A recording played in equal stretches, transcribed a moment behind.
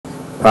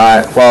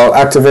Right, well,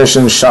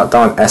 Activision shut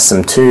down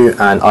SM2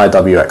 and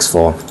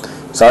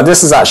IWX4. So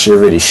this is actually a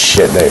really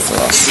shit day for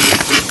us.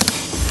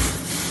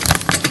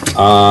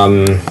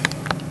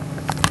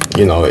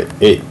 You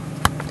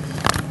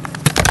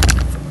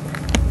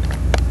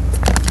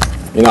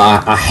know,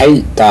 I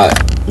hate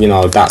that, you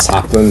know, that's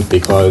happened,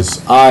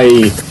 because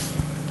I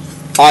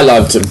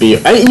love to be,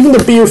 even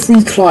the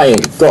BO3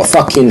 client got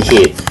fucking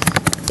hit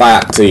by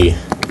Acti.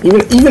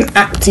 Even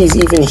Acti's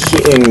even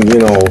hitting, you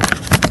know,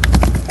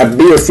 a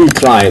BO3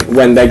 client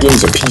when their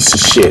game's a piece of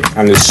shit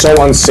and it's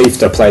so unsafe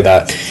to play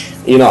that,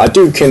 you know, a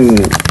dude can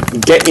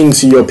get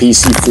into your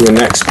PC through an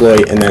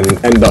exploit and then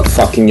end up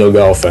fucking your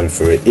girlfriend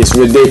through it. It's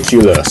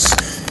ridiculous.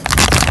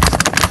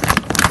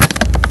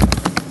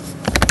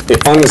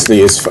 It honestly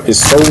is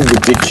so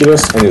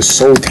ridiculous and it's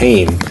so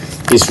tame.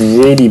 It's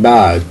really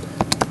bad.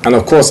 And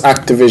of course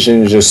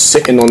Activision is just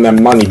sitting on their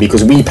money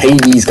because we pay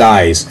these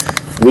guys.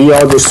 We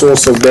are the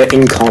source of their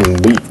income.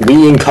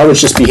 We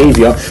encourage this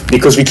behavior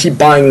because we keep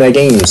buying their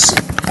games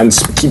and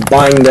keep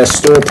buying their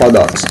store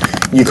products.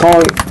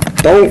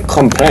 Don't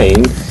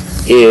complain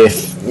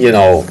if, you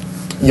know,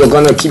 you're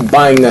gonna keep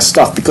buying their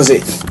stuff, because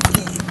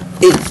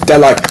they're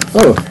like,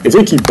 oh, if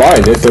they keep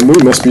buying it, then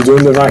we must be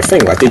doing the right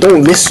thing. Like, they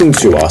don't listen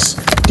to us.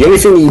 The only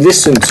thing they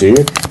listen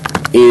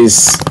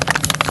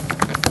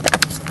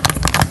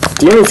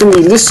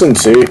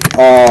to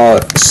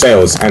are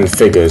sales and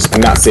figures,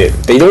 and that's it.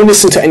 They don't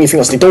listen to anything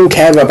else. They don't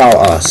care about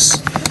us.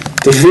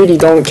 They really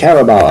don't care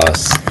about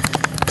us.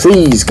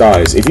 Please,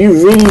 guys, if you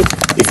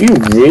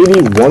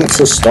really want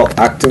to stop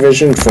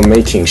Activision from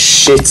making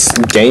shit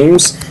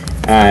games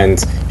and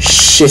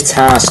shit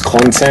ass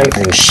content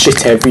and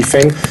shit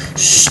everything,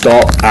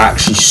 stop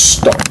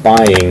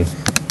buying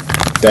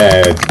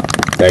their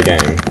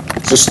game.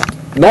 Just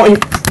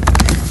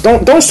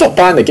don't stop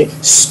buying the game.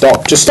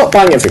 Just stop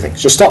buying everything.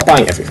 Just stop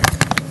buying everything.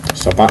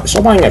 Stop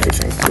buying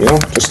everything. You know,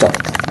 just stop.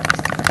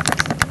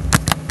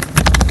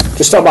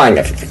 Just stop buying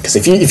everything. Because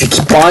if you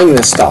keep buying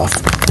this stuff,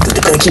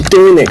 they're gonna keep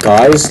doing it,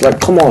 guys. Like,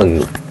 come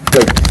on.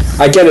 Like,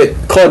 I get it.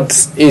 COD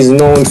is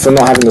known for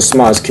not having the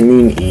smartest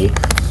community,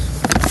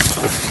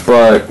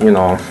 but you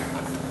know.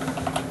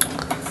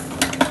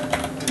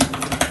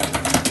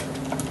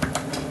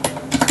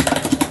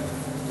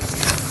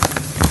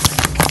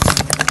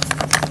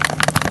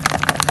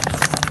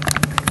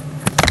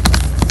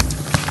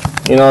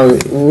 You know,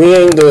 we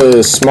ain't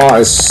the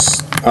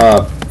smartest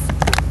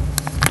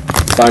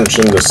bunch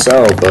in the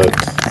cell, but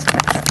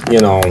you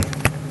know,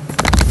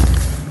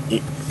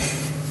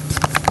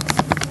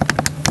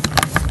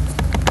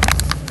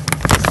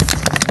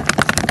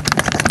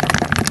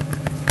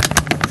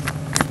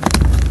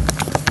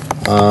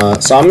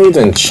 so I'm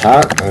reading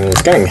chat and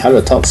it's getting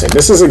hella toxic.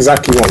 This is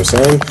exactly what I'm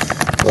saying.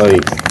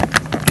 Like,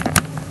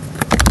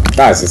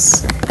 guys,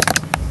 it's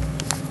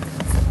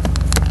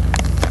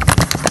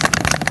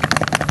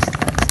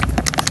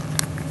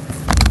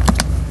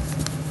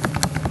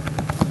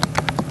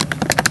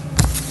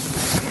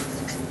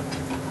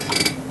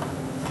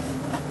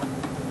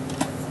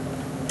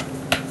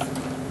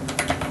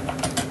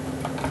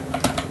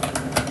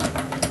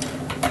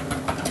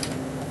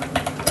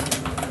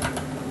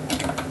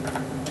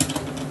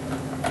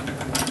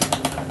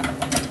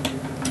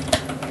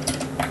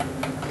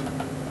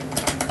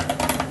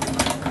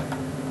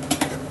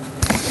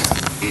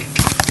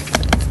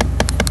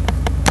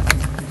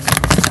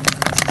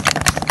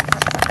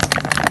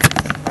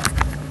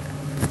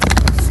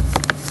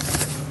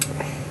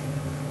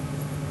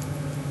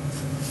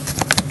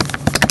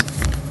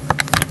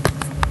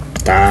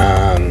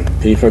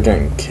people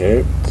getting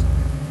kicked.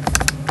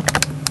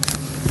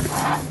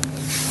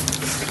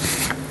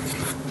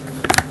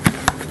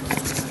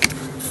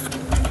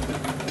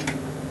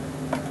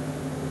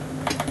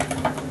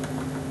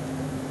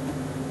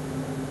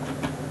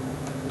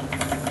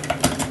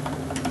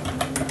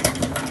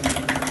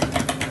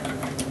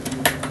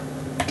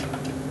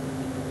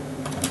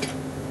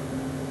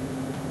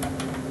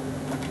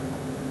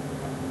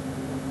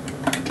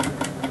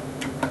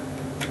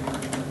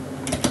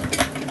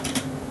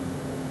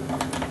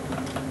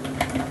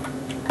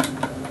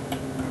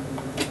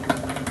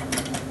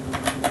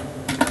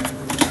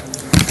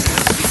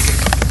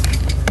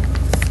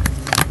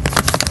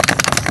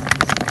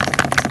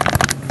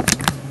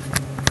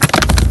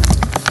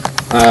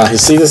 You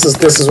see, this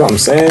is what I'm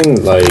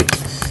saying. Like,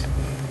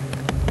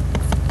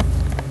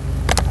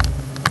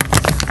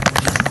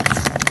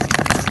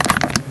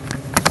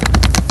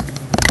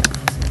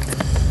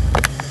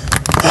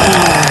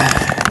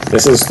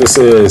 this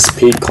is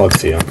peak COD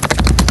fear.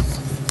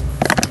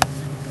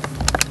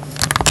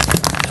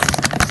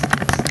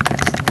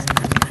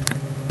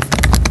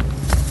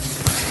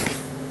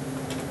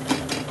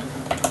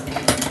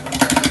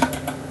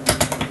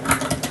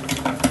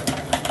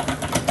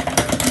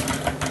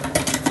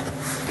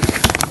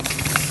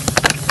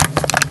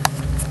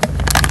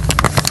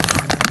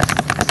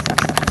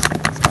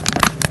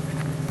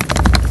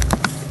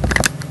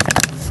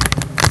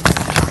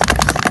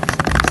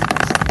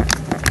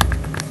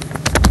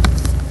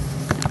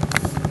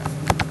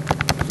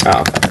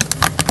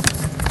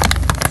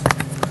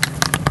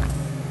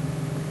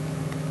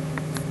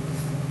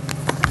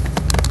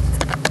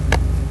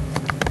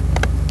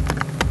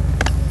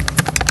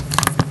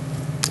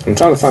 I'm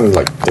trying to find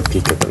like the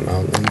peak of the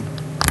mountain.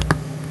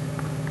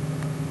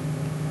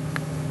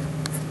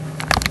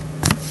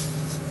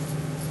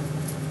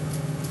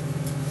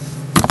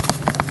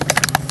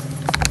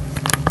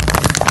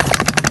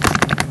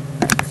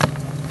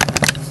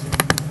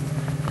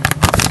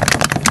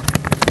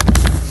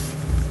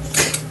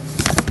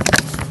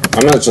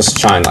 I'm gonna just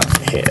try and like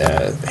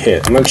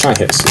hit. I'm gonna try and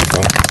hit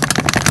super.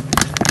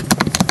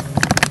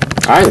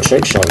 I ain't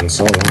trick shot in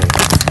so long.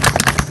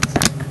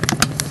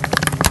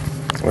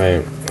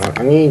 Wait,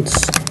 I need.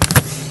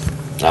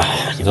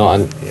 You know,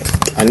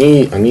 I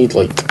need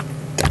like.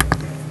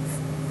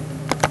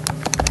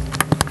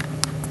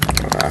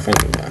 I think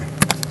yeah.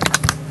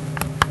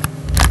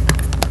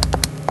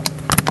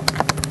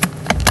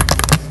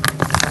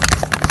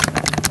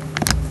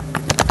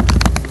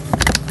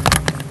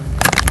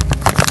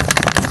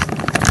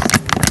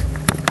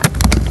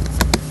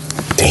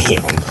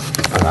 Damn.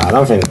 I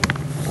don't think.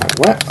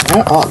 Where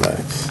are they?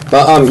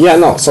 But yeah,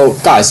 no. So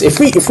guys, if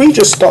we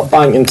just stop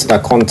buying into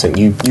that content,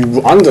 you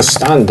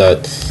understand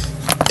that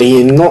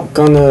they're not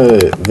gonna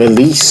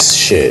release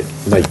shit.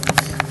 Like,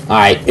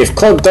 alright, if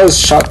COD does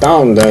shut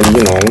down, then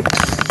you know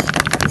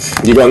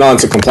you got nothing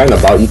to complain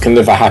about. You can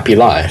live a happy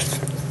life.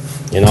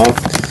 You know,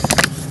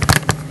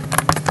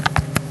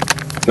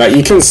 like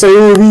you can say,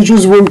 oh, we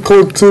just want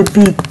COD to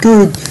be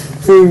good,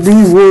 and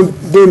we want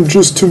them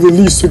just to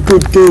release a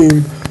good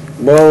game.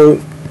 Well,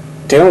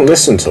 they don't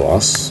listen to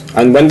us,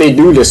 and when they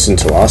do listen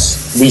to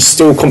us, we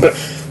still complain.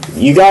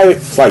 You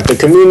guys, like the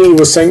community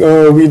was saying,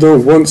 oh, we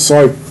don't want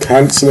side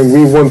cancelling,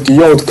 we want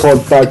the old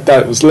COD back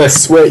that was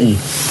less sweaty.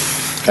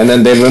 And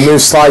then they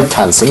remove side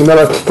cancelling,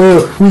 they're like,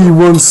 oh, we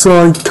want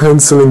side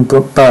cancelling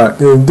back,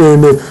 and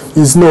then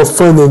it's not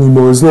fun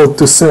anymore, it's not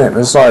the same.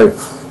 It's like,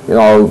 you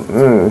know,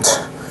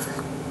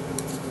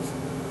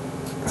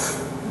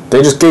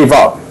 they just gave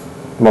up,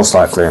 most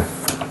likely.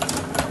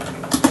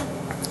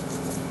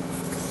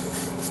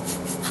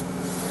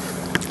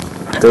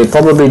 They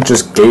probably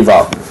just gave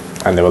up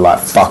and they were like,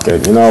 fuck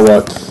it, you know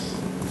what,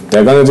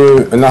 they're gonna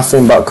do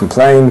nothing but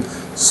complain,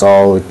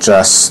 so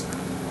just,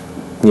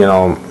 you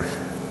know,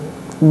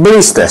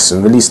 release this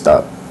and release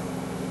that.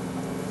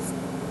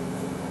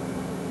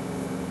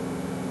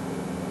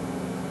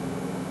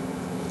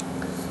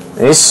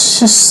 It's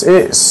just,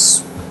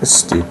 it's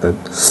stupid.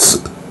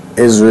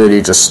 It's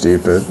really just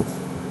stupid.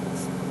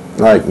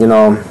 Like, you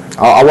know,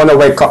 I want to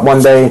wake up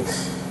one day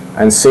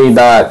and see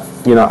that,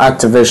 you know,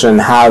 Activision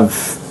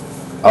have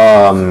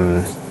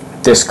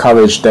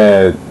discourage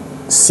their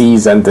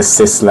cease and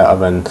desist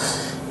letter, and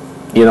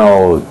you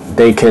know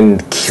we can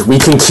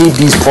keep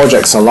these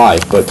projects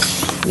alive. But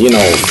you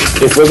know,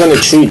 if we're gonna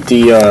treat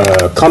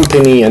the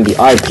company and the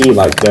IP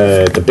like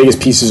the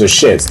biggest pieces of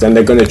shit, then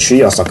they're gonna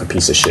treat us like a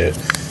piece of shit.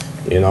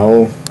 You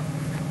know,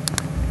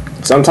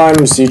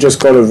 sometimes you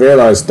just gotta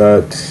realize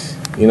that,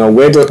 you know,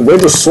 we're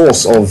the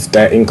source of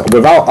their income.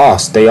 Without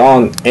us, they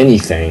aren't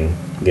anything.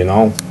 You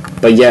know.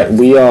 But yet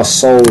we are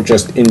so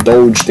just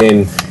indulged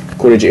in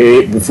Call of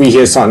Duty. If we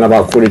hear something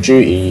about Call of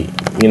Duty,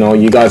 you know,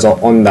 you guys are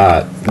on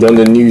that. You're on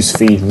the news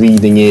feed,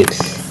 reading it,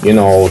 you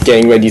know,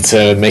 getting ready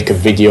to make a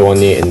video on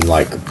it and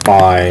like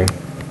buy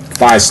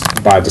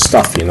the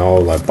stuff, you know,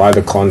 like buy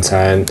the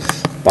content,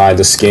 buy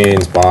the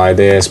skins, buy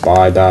this,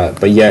 buy that.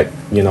 But yet,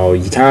 you know,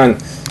 you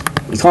can't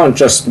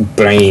just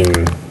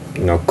blame,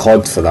 you know,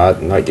 COD for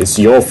that. Like, it's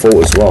your fault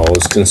as well.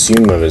 It's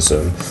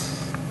consumerism.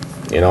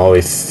 You know,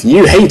 if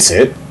you hate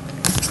it,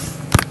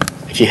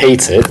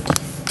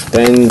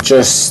 then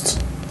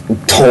just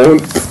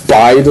don't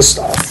buy the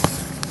stuff.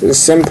 It's as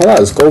simple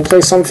as go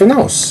play something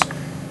else.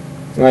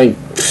 Like,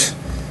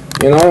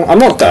 you know, I'm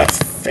not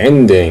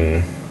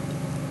defending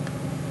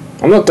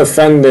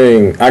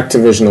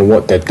Activision or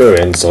what they're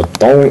doing, so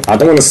I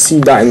don't want to see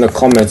that in the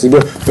comments.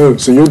 Oh,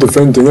 so you're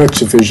defending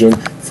Activision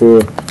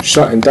for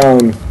shutting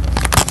down.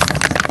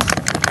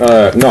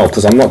 No,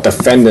 because I'm not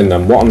defending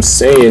them. What I'm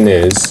saying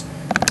is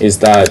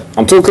that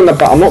I'm going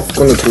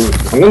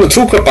to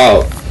talk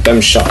about them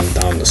shutting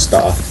down the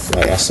stuff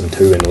like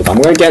SM2 and all that.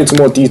 I'm going to get into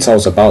more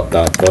details about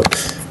that, but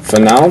for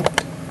now,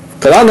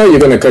 because I know you're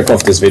going to click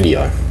off this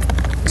video,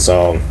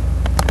 so,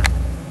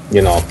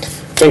 you know,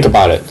 think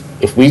about it.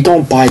 If we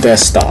don't buy their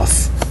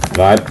stuff,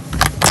 right,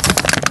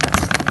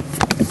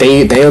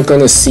 they are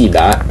going to see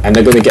that and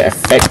they're going to get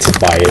affected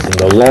by it in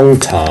the long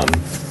term,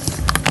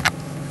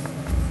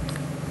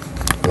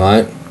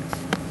 right?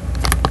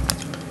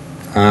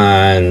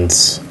 And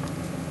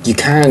you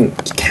can't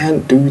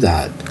do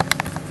that.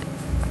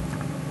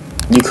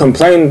 You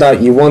complain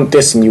that you want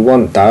this and you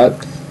want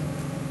that,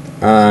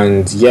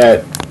 and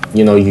yet,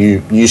 you know,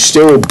 you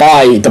still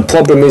buy. The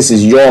problem is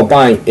you're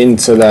buying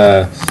into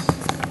the,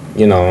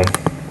 you know,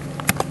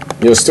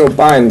 you're still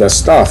buying their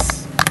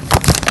stuff.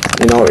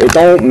 You know, it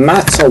don't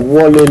matter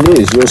what it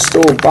is, you're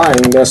still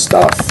buying their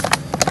stuff.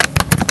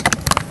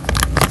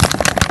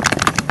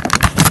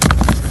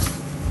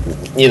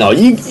 You know,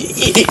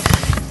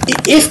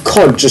 if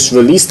COD just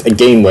released a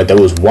game where there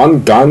was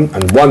one gun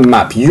and one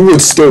map, you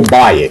would still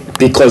buy it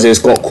because it's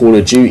got Call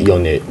of Duty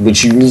on it,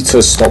 which you need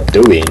to stop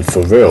doing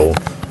for real.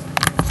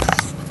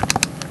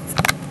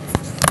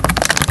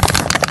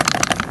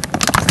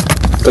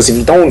 Because if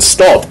you don't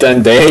stop,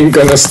 then they ain't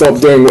gonna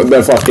stop doing what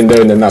they're fucking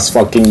doing, and that's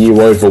fucking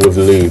you over with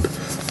lube.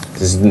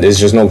 It's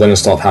just not gonna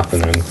stop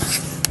happening.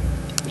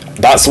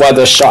 That's why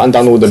they're shutting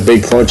down all the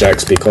big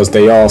projects, because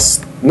they are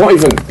not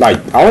even, like,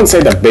 I won't say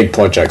they're big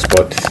projects,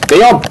 but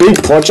they are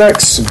big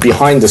projects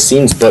behind the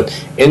scenes, but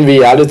in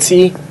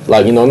reality,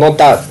 like, you know, not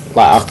that,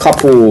 like, a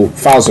couple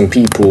thousand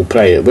people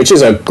play it, which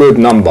is a good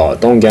number,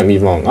 don't get me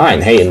wrong, I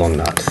ain't hating on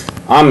that.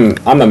 I'm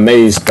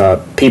amazed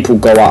that people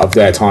go out of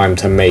their time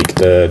to make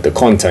the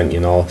content, you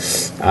know,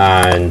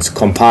 and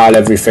compile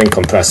everything,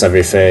 compress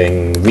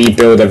everything,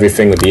 rebuild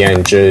everything with the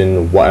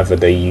engine, whatever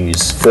they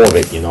use for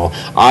it, you know.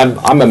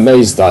 I'm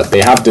amazed that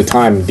they have the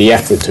time, the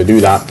effort to do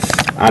that,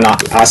 and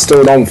I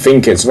still don't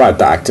think it's right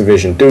that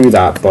Activision do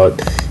that,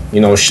 but, you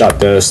know, shut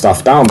the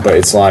stuff down. But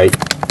it's like,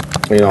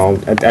 you know,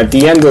 at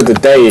the end of the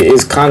day, it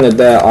is kind of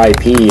their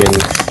IP, and,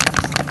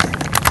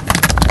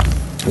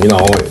 you know,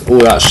 all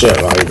that shit,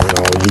 right? You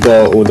know, you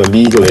got all the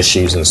legal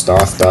issues and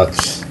stuff that,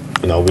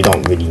 you know, we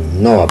don't really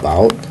know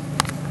about.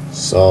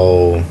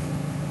 So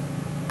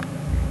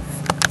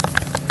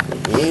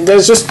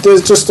there's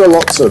just a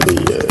lot to be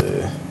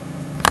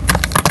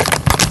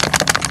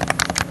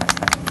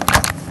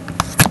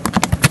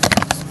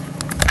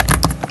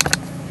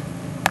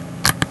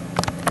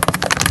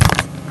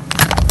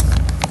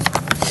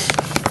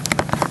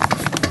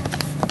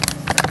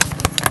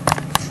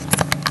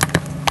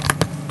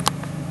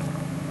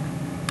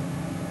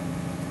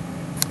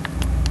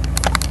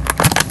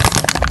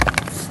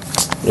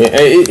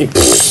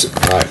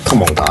Alright,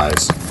 come on,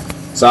 guys.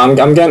 So I'm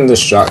getting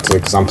distracted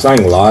because I'm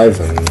playing live,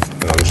 and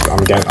you know,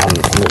 I'm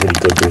not really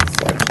good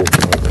with like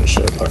talking over and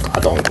shit. Like, I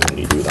don't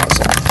really do that.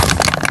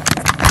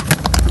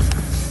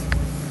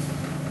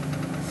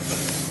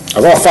 So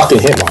I got a fucking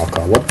hit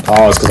marker. What?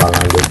 Oh, it's because I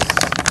landed.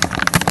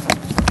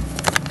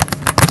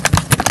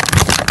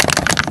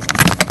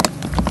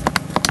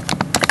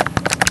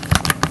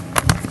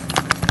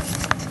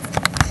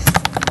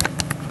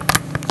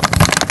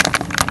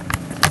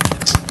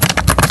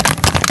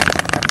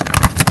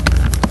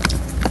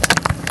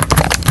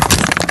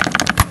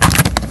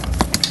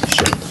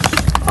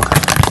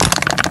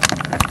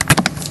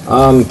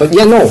 But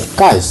yeah, no,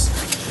 guys,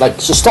 like,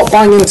 just stop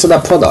buying into their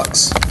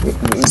products.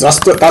 That's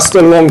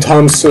the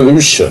long-term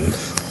solution.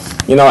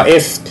 You know,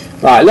 if,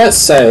 like, let's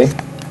say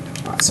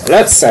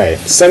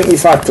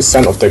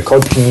 75% of the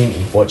COD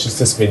community watches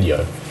this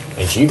video,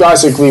 and you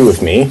guys agree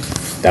with me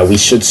that we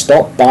should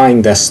stop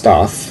buying their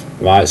stuff,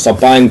 right? Stop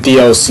buying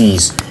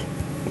DLCs,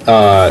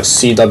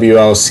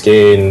 CWL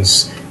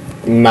skins,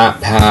 map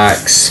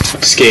packs,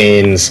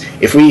 skins.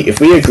 If we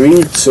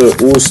agree to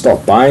all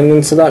stop buying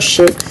into that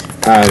shit,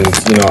 and,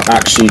 you know,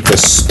 actually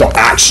just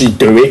actually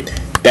do it,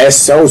 their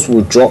sales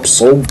will drop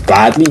so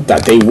badly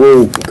that they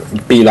will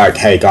be like,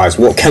 hey guys,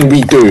 what can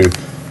we do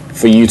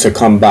for you to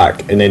come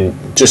back? And then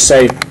just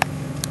say,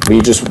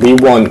 we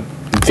want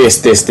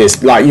this,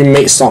 like,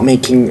 you start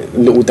making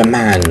little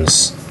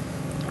demands,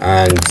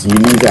 and you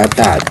leave it at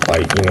that,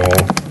 like, you know,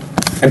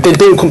 and they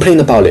don't complain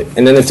about it.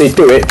 And then if they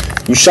do it,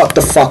 you shut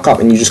the fuck up,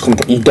 and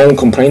you don't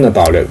complain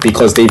about it,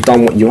 because they've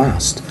done what you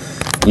asked.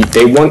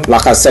 They want,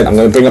 like I said, I'm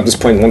going to bring up this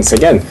point once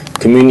again,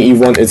 community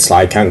wanted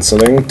slide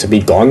cancelling to be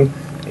gone,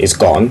 it's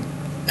gone,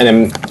 and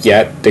then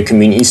yet the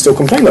community still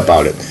complain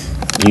about it.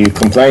 You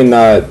complain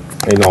that,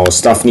 you know,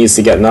 stuff needs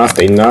to get nerfed,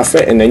 they nerf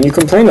it, and then you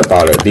complain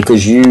about it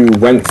because you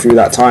went through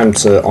that time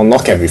to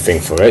unlock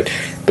everything for it,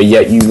 but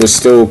yet you were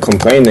still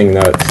complaining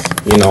that,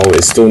 you know,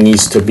 it still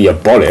needs to be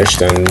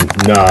abolished and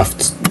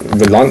nerfed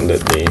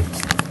reluctantly.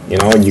 You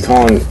know, you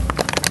don't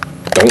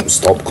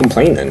stop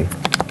complaining.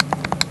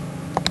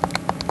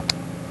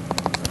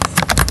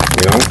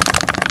 You know?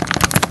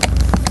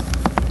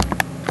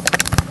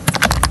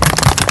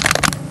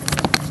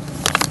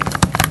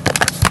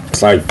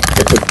 It's like,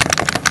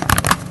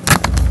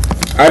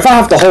 if I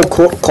have the whole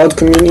COD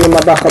community in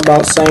my back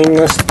about saying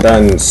this,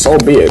 then so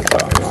be it,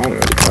 but I don't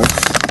really care.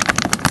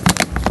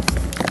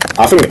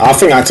 I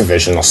think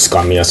Activision are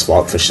scummy as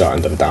fuck for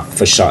shutting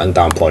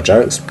down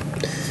projects.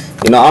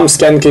 You know, I'm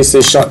scared in case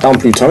they shut down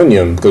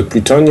Plutonium, because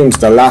Plutonium's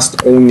the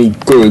last only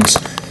good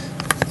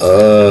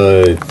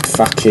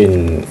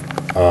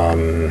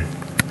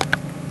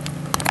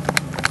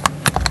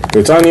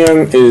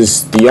Plutonium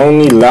is the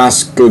only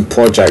last good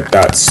project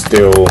that's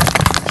still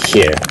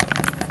here.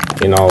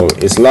 You know,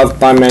 it's loved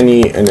by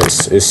many, and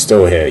it's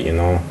still here, you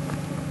know.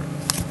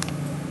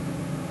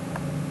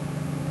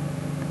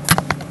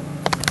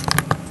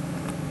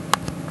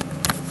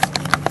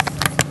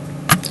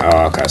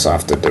 Oh, okay, so I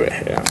have to do it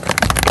here.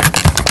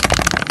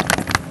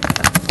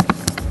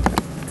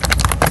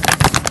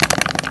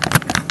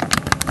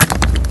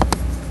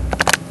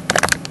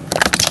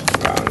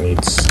 Okay.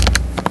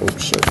 Oh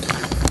shit.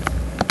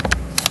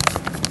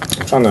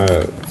 I'm trying to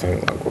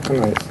think, like, what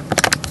can I...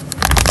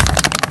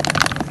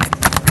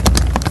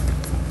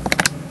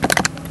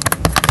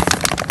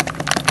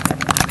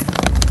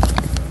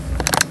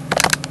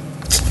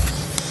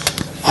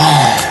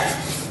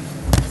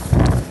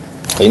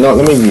 You know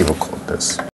what, let me re-record this.